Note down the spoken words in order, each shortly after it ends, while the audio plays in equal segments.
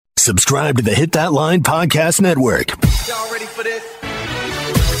Subscribe to the Hit That Line Podcast Network. Y'all ready for this?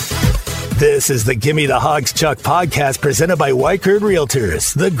 This is the Gimme the Hawgs Chuck podcast presented by Weichert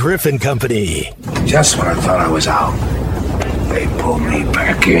Realtors, the Griffin Company. Just when I thought I was out, they pulled me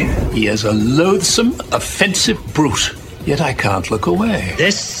back in. He is a loathsome, offensive brute, yet I can't look away.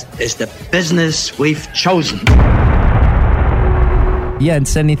 This is the business we've chosen. You hadn't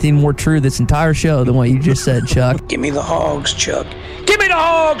said anything more true this entire show than what you just said, Chuck. Give me the Hawgs, Chuck. Give me the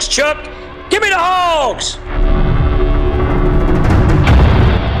Hawgs, Chuck. Give me the Hawgs.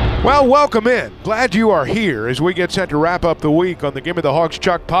 Well, welcome in. Glad you are here as we get set to wrap up the week on the Gimme the Hawgs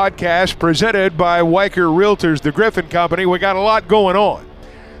Chuck podcast presented by Weichert Realtors, the Griffin Company. We got a lot going on.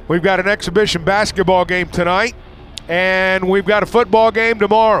 We've got an exhibition basketball game tonight, and we've got a football game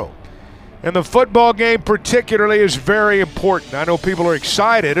tomorrow. And the football game particularly is very important. I know people are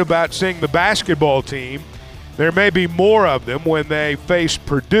excited about seeing the basketball team. There may be more of them when they face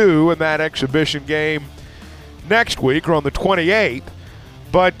Purdue in that exhibition game next week or on the 28th.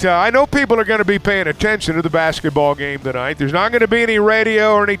 But I know people are going to be paying attention to the basketball game tonight. There's not going to be any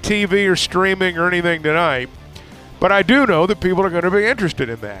radio or any TV or streaming or anything tonight. But I do know that people are going to be interested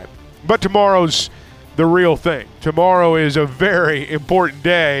in that. But tomorrow's the real thing. Tomorrow is a very important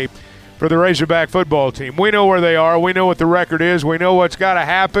day for the Razorback football team. We know where they are. We know what the record is. We know what's got to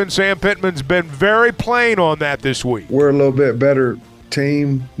happen. Sam Pittman's been very plain on that this week. We're a little bit better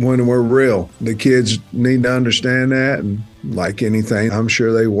team when we're real. The kids need to understand that, and like anything, I'm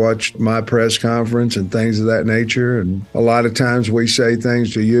sure they watched my press conference and things of that nature, and a lot of times we say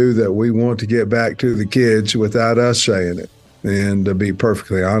things to you that we want to get back to the kids without us saying it. And to be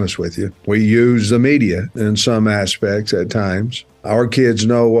perfectly honest with you, we use the media in some aspects at times. Our kids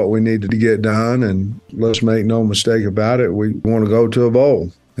know what we need to get done, and let's make no mistake about it, we want to go to a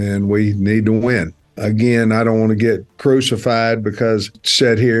bowl, and we need to win. Again, I don't want to get crucified because it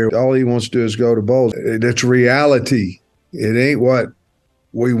said here, all he wants to do is go to bowls. It's reality. It ain't what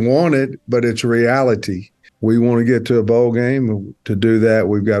we wanted, but it's reality. We want to get to a bowl game. To do that,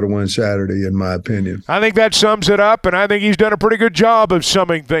 we've got to win Saturday, in my opinion. I think that sums it up, and I think he's done a pretty good job of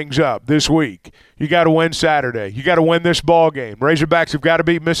summing things up this week. You got to win Saturday. You got to win this ball game. Razorbacks have got to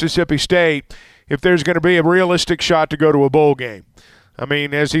beat Mississippi State if there's going to be a realistic shot to go to a bowl game. I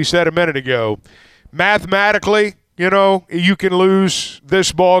mean, as he said a minute ago, mathematically, you can lose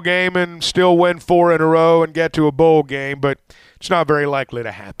this ball game and still win 4 in a row and get to a bowl game, but it's not very likely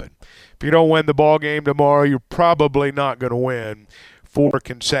to happen. If you don't win the ball game tomorrow, you're probably not going to win 4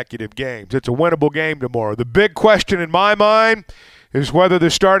 consecutive games. It's a winnable game tomorrow. The big question in my mind is whether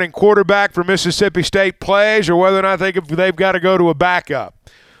the starting quarterback for Mississippi State plays or whether or not they've got to go to a backup.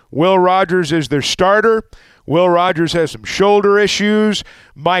 Will Rogers is their starter. Will Rogers has some shoulder issues.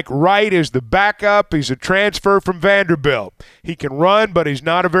 Mike Wright is the backup. He's a transfer from Vanderbilt. He can run, but he's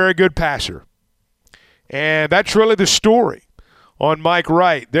not a very good passer. And that's really the story on Mike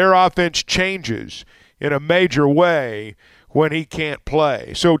Wright. Their offense changes in a major way when he can't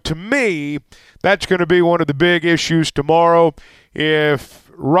play. So to me, that's going to be one of the big issues tomorrow. If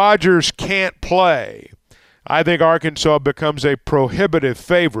Rogers can't play, I think Arkansas becomes a prohibitive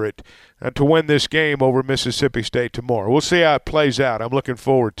favorite to win this game over Mississippi State tomorrow. We'll see how it plays out. I'm looking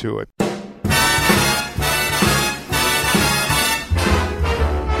forward to it.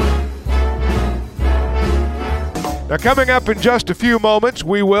 Now, coming up in just a few moments,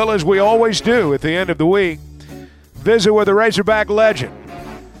 we will, as we always do at the end of the week, visit with a Razorback legend,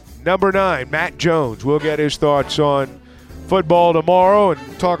 number 9, Matt Jones. We'll get his thoughts on football tomorrow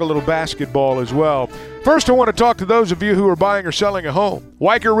and talk a little basketball as well. First, I want to talk to those of you who are buying or selling a home.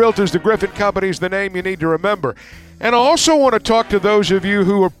 Weichert Realtors, the Griffin Company, is the name you need to remember. And I also want to talk to those of you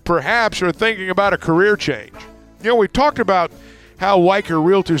who are perhaps thinking about a career change. We've talked about how Weichert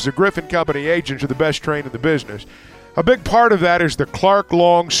Realtors, the Griffin Company agents, are the best trained in the business. A big part of that is the Clark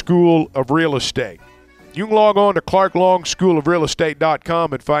Long School of Real Estate. You can log on to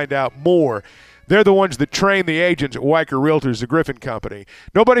clarklongSchoolofRealEstate.com and find out more. They're the ones that train the agents at Weichert Realtors, the Griffin Company.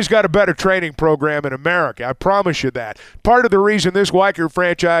 Nobody's got a better training program in America. I promise you that. Part of the reason this Weichert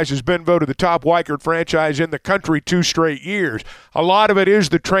franchise has been voted the top Weichert franchise in the country 2 straight years, a lot of it is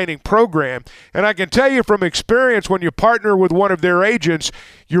the training program. And I can tell you from experience, when you partner with one of their agents,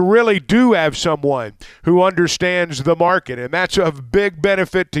 you really do have someone who understands the market. And that's of big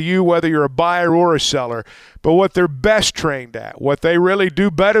benefit to you, whether you're a buyer or a seller. But what they're best trained at, what they really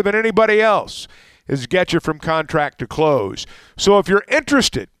do better than anybody else, is get you from contract to close. So if you're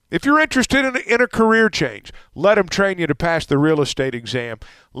interested in a career change, let them train you to pass the real estate exam.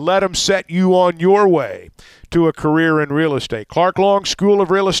 Let them set you on your way to a career in real estate.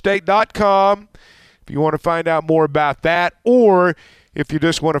 clarklongSchoolofRealEstate.com if you want to find out more about that, or if you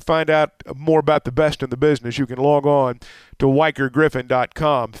just want to find out more about the best in the business, you can log on to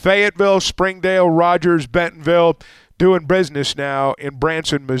WeicherGriffin.com. Fayetteville, Springdale, Rogers, Bentonville, doing business now in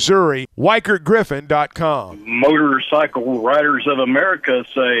Branson, Missouri. WeicherGriffin.com. Motorcycle Riders of America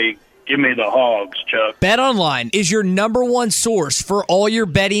say, "Gimme the Hawgs, Chuck." BetOnline is your #1 source for all your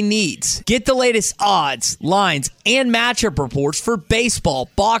betting needs. Get the latest odds, lines, and matchup reports for baseball,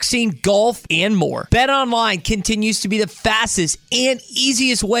 boxing, golf, and more. BetOnline continues to be the fastest and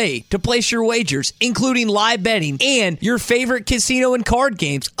easiest way to place your wagers, including live betting and your favorite casino and card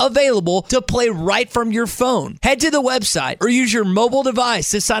games available to play right from your phone. Head to the website or use your mobile device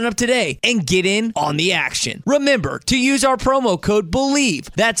to sign up today and get in on the action. Remember to use our promo code BELIEVE.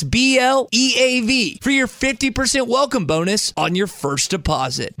 That's BLEAV for your 50% welcome bonus on your first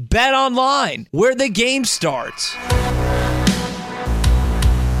deposit. Bet online, where the game starts.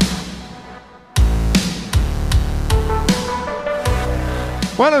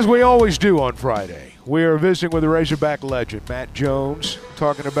 Well, as we always do on Friday, we are visiting with the Razorback legend, Matt Jones,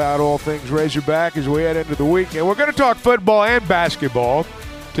 talking about all things Razorback as we head into the weekend. We're going to talk football and basketball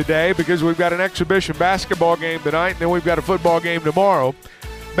today because we've got an exhibition basketball game tonight, and then we've got a football game tomorrow.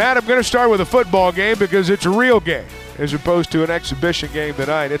 Matt, I'm going to start with a football game because it's a real game as opposed to an exhibition game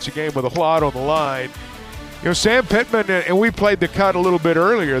tonight. It's a game with a lot on the line. You know, Sam Pittman, and we played the cut a little bit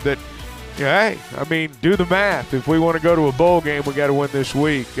earlier that, hey, I mean, do the math. If we want to go to a bowl game, we got to win this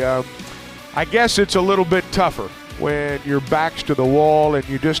week. I guess it's a little bit tougher when your back's to the wall and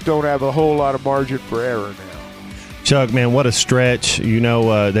you just don't have a whole lot of margin for error now. Chuck, man, what a stretch. You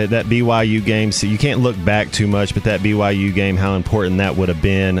know, that BYU game, so you can't look back too much, but that BYU game, how important that would have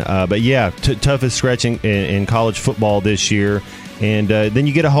been. But, yeah, toughest stretch in college football this year. And then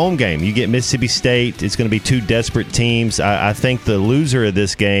you get a home game. You get Mississippi State. It's going to be two desperate teams. I think the loser of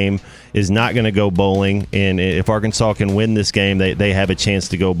this game is not going to go bowling. And if Arkansas can win this game, they have a chance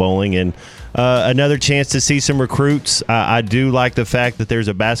to go bowling. And another chance to see some recruits. I do like the fact that there's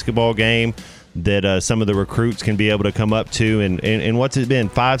a basketball game that some of the recruits can be able to come up to. And what's it been,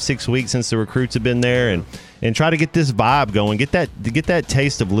 5-6 weeks since the recruits have been there? And try to get this vibe going. Get that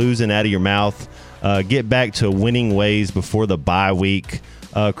taste of losing out of your mouth. Get back to winning ways before the bye week.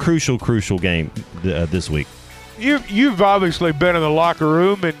 Crucial game this week. You've obviously been in the locker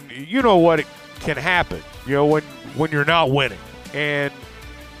room, and you know what can happen, you know, when you're not winning. And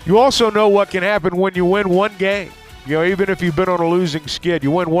you also know what can happen when you win one game. You know, even if you've been on a losing skid,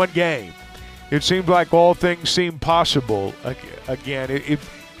 you win one game. It seems like all things seem possible again.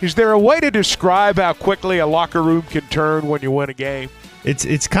 Is there a way to describe how quickly a locker room can turn when you win a game?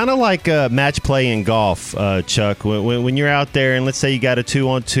 It's kind of like match play in golf, Chuck. When you're out there and let's say you got a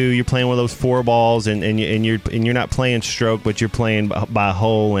 2-on-2, you're playing one of those 4 balls, and you're not playing stroke, but you're playing by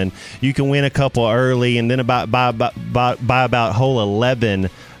hole, and you can win a couple early, and then by about hole 11,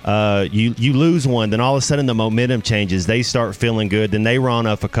 you lose one. Then all of a sudden the momentum changes. They start feeling good. Then they run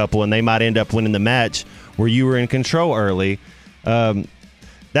off a couple, and they might end up winning the match where you were in control early.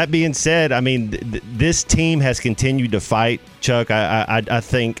 That being said, I mean, this team has continued to fight, Chuck. I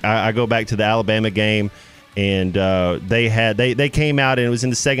think I go back to the Alabama game, and they came out, and it was in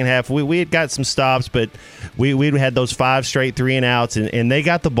the second half. We had got some stops, but we had those 5 straight 3-and-outs, and they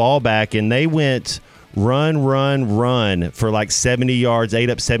got the ball back, and they went run for like 70 yards, ate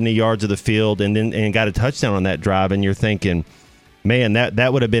up 70 yards of the field, and got a touchdown on that drive. And you're thinking, man,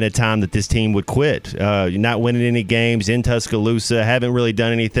 that would have been a time that this team would quit. Not winning any games in Tuscaloosa, haven't really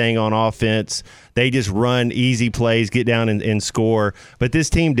done anything on offense. They just run easy plays, get down and score. But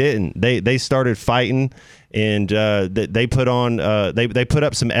this team didn't. They started fighting, and they put on they put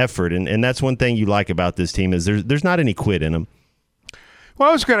up some effort. And that's one thing you like about this team is there's not any quit in them. Well,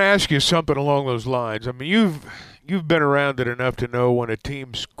 I was going to ask you something along those lines. I mean, you've been around it enough to know when a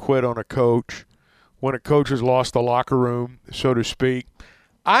team's quit on a coach, when a coach has lost the locker room, so to speak.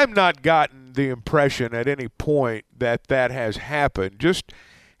 I've not gotten the impression at any point that has happened. Just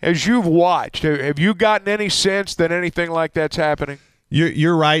as you've watched, have you gotten any sense that anything like that's happening?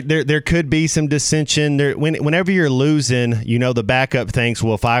 You're right. There could be some dissension. Whenever you're losing, you know, the backup thinks,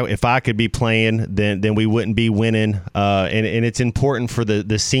 well, if I could be playing, then we wouldn't be winning. And it's important for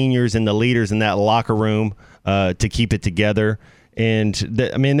the seniors and the leaders in that locker room to keep it together. And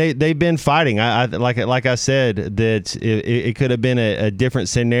they've been fighting. Like I said, that it could have been a different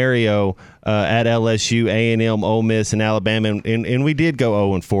scenario at LSU, A&M, Ole Miss, and Alabama, and we did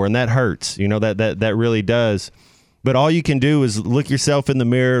go 0-4, and that hurts. You know, that really does. But all you can do is look yourself in the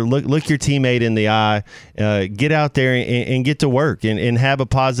mirror, look your teammate in the eye, get out there and get to work and have a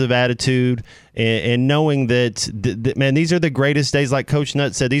positive attitude and knowing that, man, these are the greatest days. Like Coach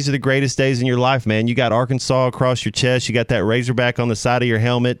Nutt said, these are the greatest days in your life, man. You got Arkansas across your chest. You got that Razorback on the side of your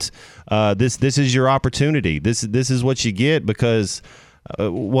helmet. This is your opportunity. This is what you get because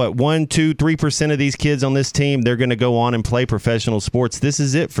 1%, 2%, 3% of these kids on this team, they're going to go on and play professional sports. This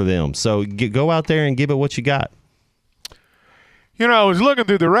is it for them. So go out there and give it what you got. You know, I was looking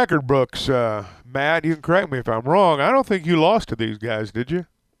through the record books, Matt. You can correct me if I'm wrong. I don't think you lost to these guys, did you?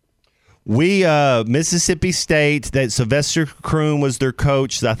 We, Mississippi State, that Sylvester Croom was their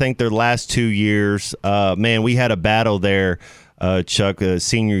coach, I think their last 2 years. Man, we had a battle there, Chuck,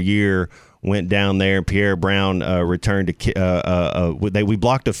 senior year. Went down there, and Pierre Brown returned to we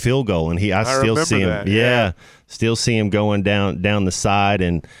blocked a field goal, and I still see him. That, yeah, still see him going down the side,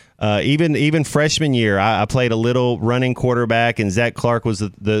 and even freshman year, I played a little running quarterback, and Zach Clark was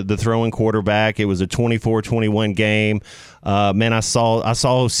the throwing quarterback. It was a 24-21 game. Man, I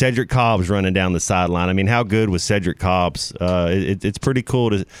saw Cedric Cobbs running down the sideline. I mean, how good was Cedric Cobbs? It's pretty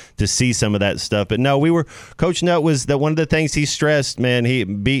cool to see some of that stuff. But no, Coach Nutt was that one of the things he stressed. Man, he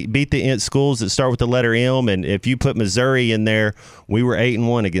beat the schools that start with the letter M, and if you put Missouri in there, we were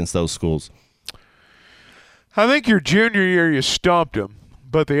 8-1 against those schools. I think your junior year you stumped them,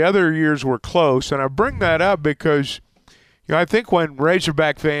 but the other years were close. And I bring that up because, I think when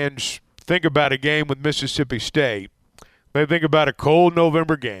Razorback fans think about a game with Mississippi State, they think about a cold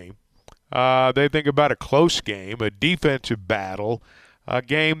November game. They think about a close game, a defensive battle, a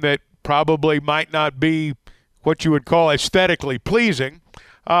game that probably might not be what you would call aesthetically pleasing.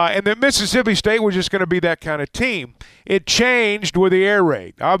 And that Mississippi State was just going to be that kind of team. It changed with the air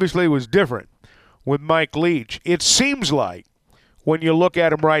raid. Obviously, it was different with Mike Leach. It seems like when you look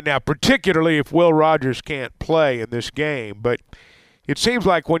at him right now, particularly if Will Rogers can't play in this game, but it seems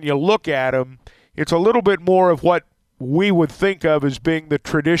like when you look at him, it's a little bit more of what we would think of as being the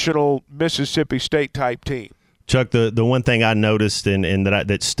traditional Mississippi State type team. Chuck, the one thing I noticed and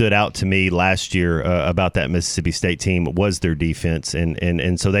that stood out to me last year about that Mississippi State team was their defense,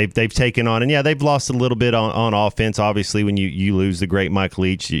 and so they've taken on, and they've lost a little bit on offense. Obviously, when you lose the great Mike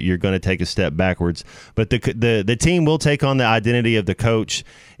Leach, you're going to take a step backwards. But the team will take on the identity of the coach,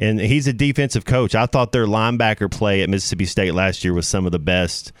 and he's a defensive coach. I thought their linebacker play at Mississippi State last year was some of the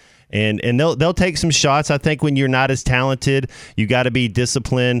best. And they'll take some shots. I think when you're not as talented, you got to be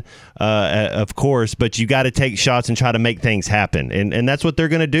disciplined, of course, but you got to take shots and try to make things happen. And that's what they're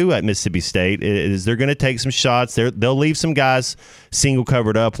going to do at Mississippi State. Is they're going to take some shots. They'll leave some guys single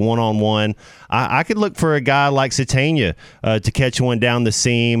covered up, one-on-one. I could look for a guy like Satania to catch one down the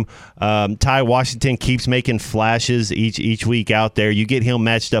seam. Ty Washington keeps making flashes each week out there. You get him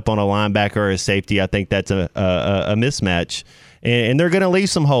matched up on a linebacker or a safety, I think that's a mismatch. And they're going to leave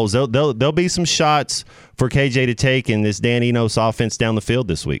some holes. There'll be some shots for KJ to take in this Dan Enos offense down the field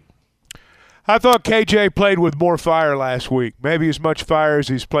this week. I thought KJ played with more fire last week, maybe as much fire as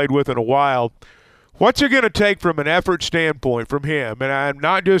he's played with in a while. What's it going to take from an effort standpoint from him? And I'm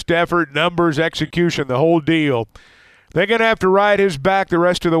not just effort, numbers, execution, the whole deal. They're going to have to ride his back the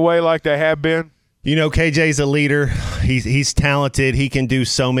rest of the way like they have been. KJ's a leader. He's talented. He can do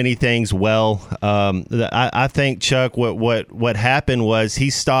so many things well. I think, Chuck, what happened was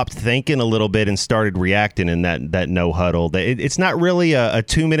he stopped thinking a little bit and started reacting in that no huddle. It's not really a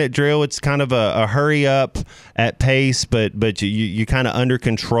 2-minute drill. It's kind of a hurry up at pace, but you kind of under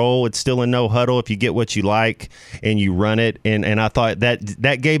control. It's still a no huddle if you get what you like and you run it. And I thought that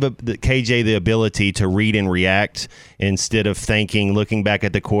gave KJ the ability to read and react instead of thinking, looking back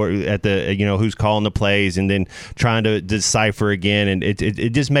at the court, at the who's calling the plays and then trying to decipher again, and it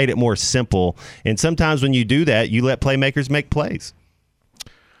just made it more simple. And sometimes when you do that, you let playmakers make plays.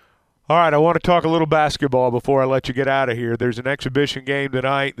 All right, I want to talk a little basketball before I let you get out of here. There's an exhibition game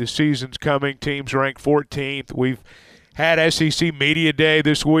tonight. The season's coming. Teams ranked 14th. We've had SEC Media Day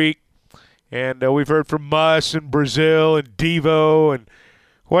this week, and we've heard from Muss and Brazil and Devo. And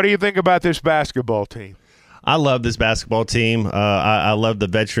what do you think about this basketball team? I love this basketball team. I love the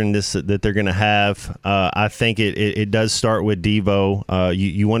veteranness that they're going to have. I think it does start with Devo.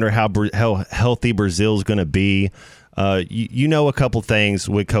 You wonder how healthy Brazil's going to be. You know a couple things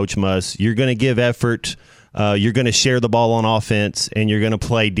with Coach Muss. You're going to give effort. You're going to share the ball on offense, and you're going to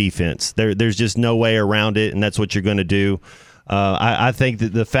play defense. There's just no way around it, and that's what you're going to do. I think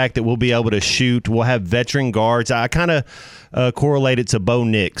that the fact that we'll be able to shoot, we'll have veteran guards. I kind of correlate it to Bo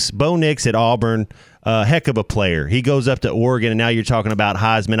Nix. Bo Nix at Auburn, heck of a player. He goes up to Oregon, and now you're talking about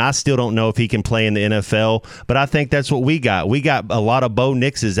Heisman. I still don't know if he can play in the NFL, but I think that's what we got. We got a lot of Bo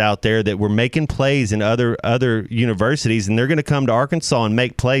Nixes out there that were making plays in other universities, and they're going to come to Arkansas and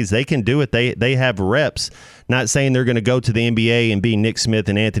make plays. They can do it. They have reps. Not saying they're going to go to the NBA and be Nick Smith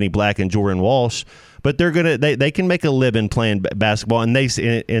and Anthony Black and Jordan Walsh, but they can make a living playing basketball. And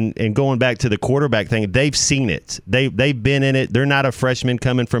and going back to the quarterback thing, they've seen it. They've been in it. They're not a freshman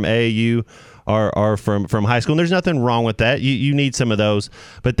coming from AAU or from high school. And there's nothing wrong with that. You need some of those,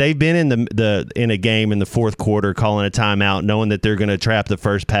 but they've been in a game in the fourth quarter, calling a timeout, knowing that they're going to trap the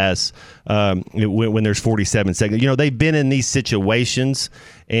first pass when there's 47 seconds. They've been in these situations.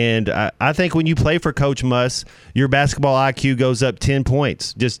 And I think when you play for Coach Muss, your basketball IQ goes up 10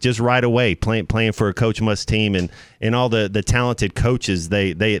 points just right away, playing for a Coach Muss team and all the talented coaches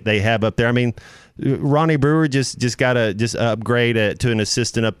they have up there. I mean, Ronnie Brewer just got to upgrade to an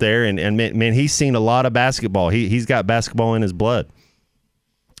assistant up there, and man, he's seen a lot of basketball. He's got basketball in his blood.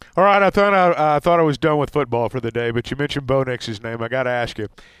 All right, I thought I was done with football for the day, but you mentioned Bo Nix's name. I got to ask you,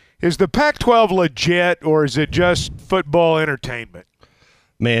 is the Pac-12 legit, or is it just football entertainment?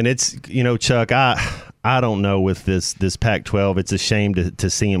 Man, it's Chuck, I don't know with this Pac-12. It's a shame to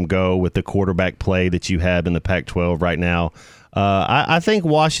see him go with the quarterback play that you have in the Pac-12 right now. I think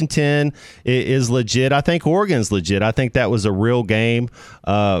Washington is legit. I think Oregon's legit. I think that was a real game.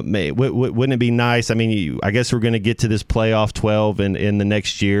 Wouldn't it be nice? I mean, I guess we're going to get to this playoff 12 in the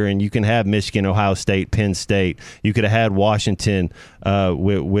next year, and you can have Michigan, Ohio State, Penn State. You could have had Washington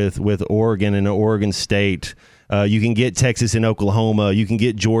with Oregon and Oregon State. You can get Texas and Oklahoma. You can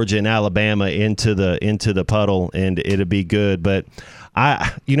get Georgia and Alabama into the puddle, and it'll be good. But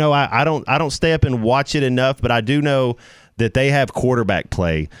I don't stay up and watch it enough. But I do know that they have quarterback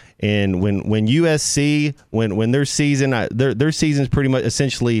play, and when USC when their season's pretty much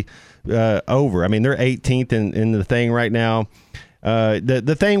essentially over. I mean, they're 18th in the thing right now.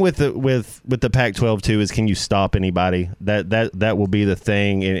 The thing with the Pac-12 too is, can you stop anybody? That will be the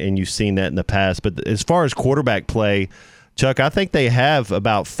thing, and you've seen that in the past. But as far as quarterback play, Chuck, I think they have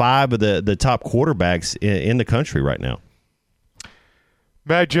about 5 of the top quarterbacks in the country right now.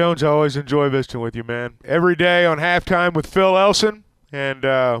 Matt Jones, I always enjoy visiting with you, man. Every day on Halftime with Phil Elson, and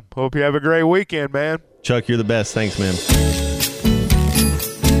hope you have a great weekend, man. Chuck, you're the best. Thanks, man.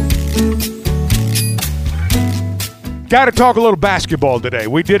 Got to talk a little basketball today.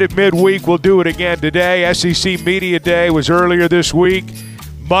 We did it midweek. We'll do it again today. SEC Media Day was earlier this week.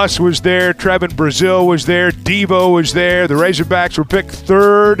 Muss was there. Trevin Brazile was there. Devo was there. The Razorbacks were picked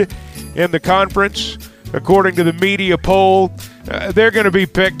 3rd in the conference. According to the media poll, they're going to be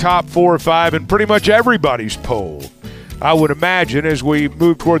picked top 4 or 5 in pretty much everybody's poll, I would imagine, as we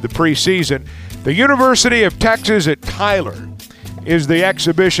move toward the preseason. The University of Texas at Tyler is the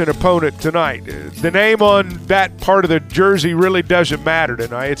exhibition opponent tonight. The name on that part of the jersey really doesn't matter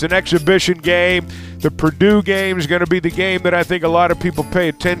tonight. It's an exhibition game. The Purdue game is going to be the game that I think a lot of people pay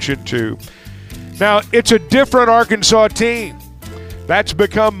attention to. Now, it's a different Arkansas team. That's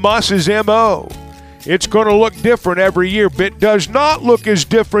become Muss's M.O. It's going to look different every year, but it does not look as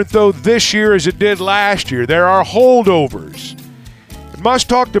different, though, this year as it did last year. There are holdovers. Muss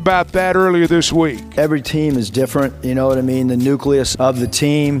talked about that earlier this week. Every team is different, you know what I mean? The nucleus of the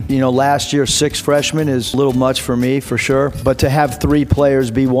team. Last year, 6 freshmen is a little much for me, for sure. But to have 3 players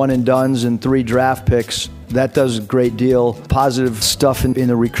be one-and-dones and 3 draft picks, that does a great deal. Positive stuff in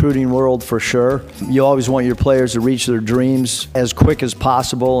the recruiting world, for sure. You always want your players to reach their dreams as quick as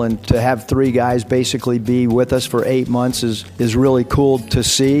possible, and to have 3 guys basically be with us for 8 months is really cool to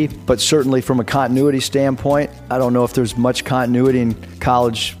see. But certainly from a continuity standpoint, I don't know if there's much continuity in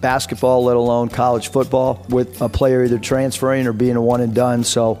college basketball, let alone college football, with a player either transferring or being a one-and-done.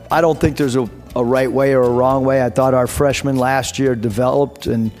 So I don't think there's a right way or a wrong way. I thought our freshmen last year developed,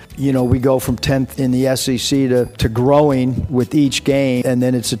 and we go from 10th in the SEC to growing with each game, and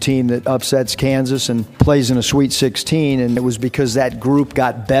then it's a team that upsets Kansas and plays in a Sweet 16, and it was because that group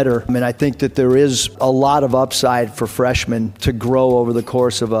got better. I mean, I think that there is a lot of upside for freshmen to grow over the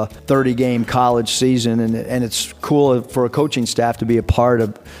course of a 30-game college season, and it's cool for a coaching staff to be a part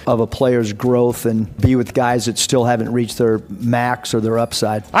of a player's growth and be with guys that still haven't reached their max or their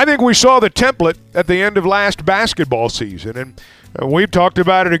upside. I think we saw the template at the end of last basketball season, and we've talked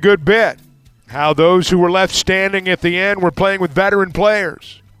about it a good bit, how those who were left standing at the end were playing with veteran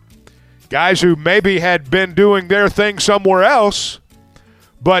players, guys who maybe had been doing their thing somewhere else,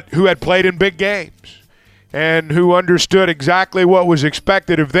 but who had played in big games and who understood exactly what was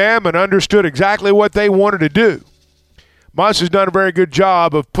expected of them and understood exactly what they wanted to do. Muss has done a very good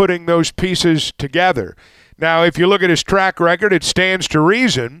job of putting those pieces together. Now, if you look at his track record, it stands to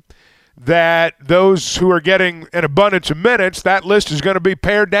reason that those who are getting an abundance of minutes, that list is going to be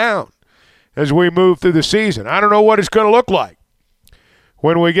pared down as we move through the season. I don't know what it's going to look like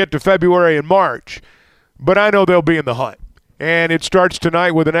when we get to February and March, but I know they'll be in the hunt. And it starts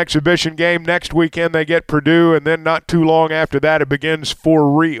tonight with an exhibition game. Next weekend they get Purdue, and then not too long after that it begins for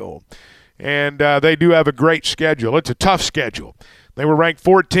real. And they do have a great schedule. It's a tough schedule. They were ranked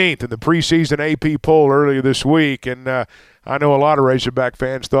 14th in the preseason AP poll earlier this week, and I know a lot of Razorback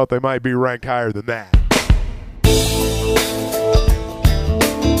fans thought they might be ranked higher than that.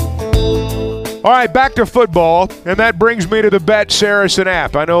 All right, back to football, and that brings me to the Bet Saracen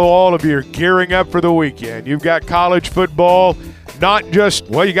app. I know all of you are gearing up for the weekend. You've got college football, not just,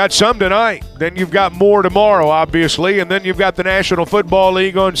 well, you got some tonight. Then you've got more tomorrow, obviously, and then you've got the National Football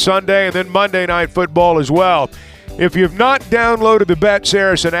League on Sunday, and then Monday Night Football as well. If you've not downloaded the Bet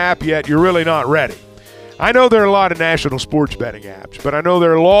Saracen app yet, you're really not ready. I know there are a lot of national sports betting apps, but I know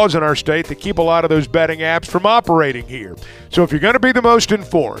there are laws in our state that keep a lot of those betting apps from operating here. So if you're going to be the most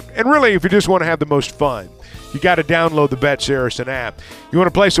informed, and really if you just want to have the most fun, you got to download the Bet Saracen app. You want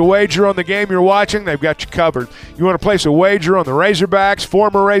to place a wager on the game you're watching? They've got you covered. You want to place a wager on the Razorbacks,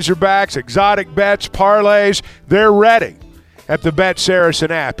 former Razorbacks, exotic bets, parlays? They're ready at the Bet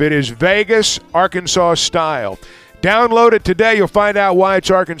Saracen app. It is Vegas, Arkansas style. Download it today. You'll find out why it's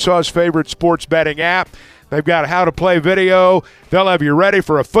Arkansas's favorite sports betting app. They've got how to play video. They'll have you ready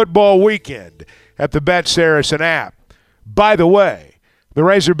for a football weekend at the Bet Saracen app. By the way, the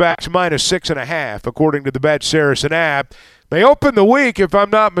Razorbacks minus 6.5, according to the Bet Saracen app. They opened the week, if I'm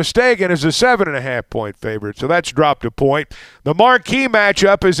not mistaken, as a 7.5-point favorite, so that's dropped a point. The marquee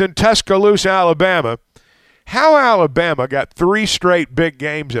matchup is in Tuscaloosa, Alabama. How Alabama got 3 straight big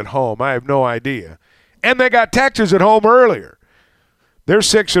games at home, I have no idea. And they got Texas at home earlier. They're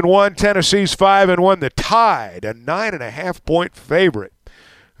 6-1. Tennessee's 5-1. The Tide, a 9.5-point favorite,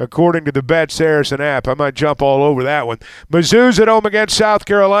 according to the Bet Saracen app. I might jump all over that one. Mizzou's at home against South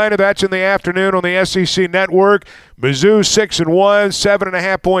Carolina. That's in the afternoon on the SEC Network. Mizzou 6-1,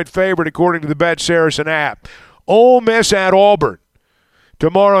 7.5-point favorite, according to the Bet Saracen app. Ole Miss at Auburn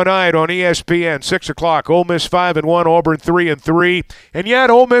tomorrow night on ESPN, 6 o'clock. Ole Miss 5-1, Auburn 3-3. And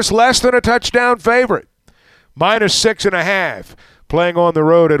yet Ole Miss less than a touchdown favorite. Minus 6.5, playing on the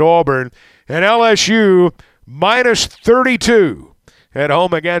road at Auburn. And LSU minus 32 at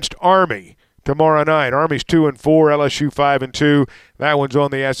home against Army tomorrow night. Army's 2-4, LSU 5-2. That one's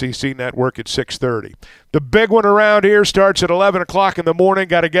on the SEC Network at 6:30. The big one around here starts at 11 o'clock in the morning.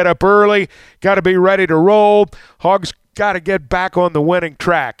 Got to get up early. Got to be ready to roll. Hawgs got to get back on the winning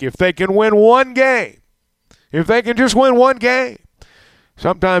track. If they can win one game, if they can just win one game,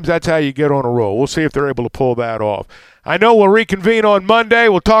 sometimes that's how you get on a roll. We'll see if they're able to pull that off. I know we'll reconvene on Monday.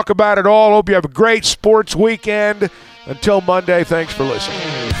 We'll talk about it all. Hope you have a great sports weekend. Until Monday, thanks for listening.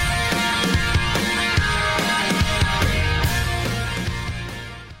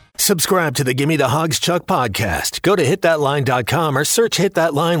 Subscribe to the Gimme the Hawgs Chuck podcast. Go to hitthatline.com or search Hit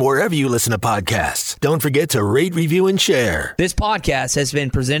That Line wherever you listen to podcasts. Don't forget to rate, review, and share. This podcast has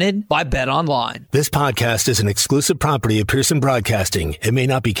been presented by Bet Online. This podcast is an exclusive property of Pearson Broadcasting. It may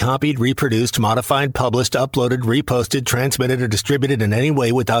not be copied, reproduced, modified, published, uploaded, reposted, transmitted, or distributed in any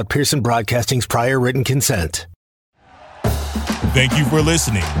way without Pearson Broadcasting's prior written consent. Thank you for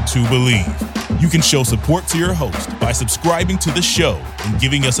listening to Believe. You can show support to your host by subscribing to the show and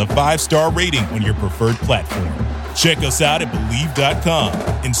giving us a 5-star rating on your preferred platform. Check us out at Believe.com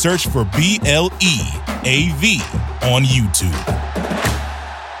and search for BLEAV on YouTube.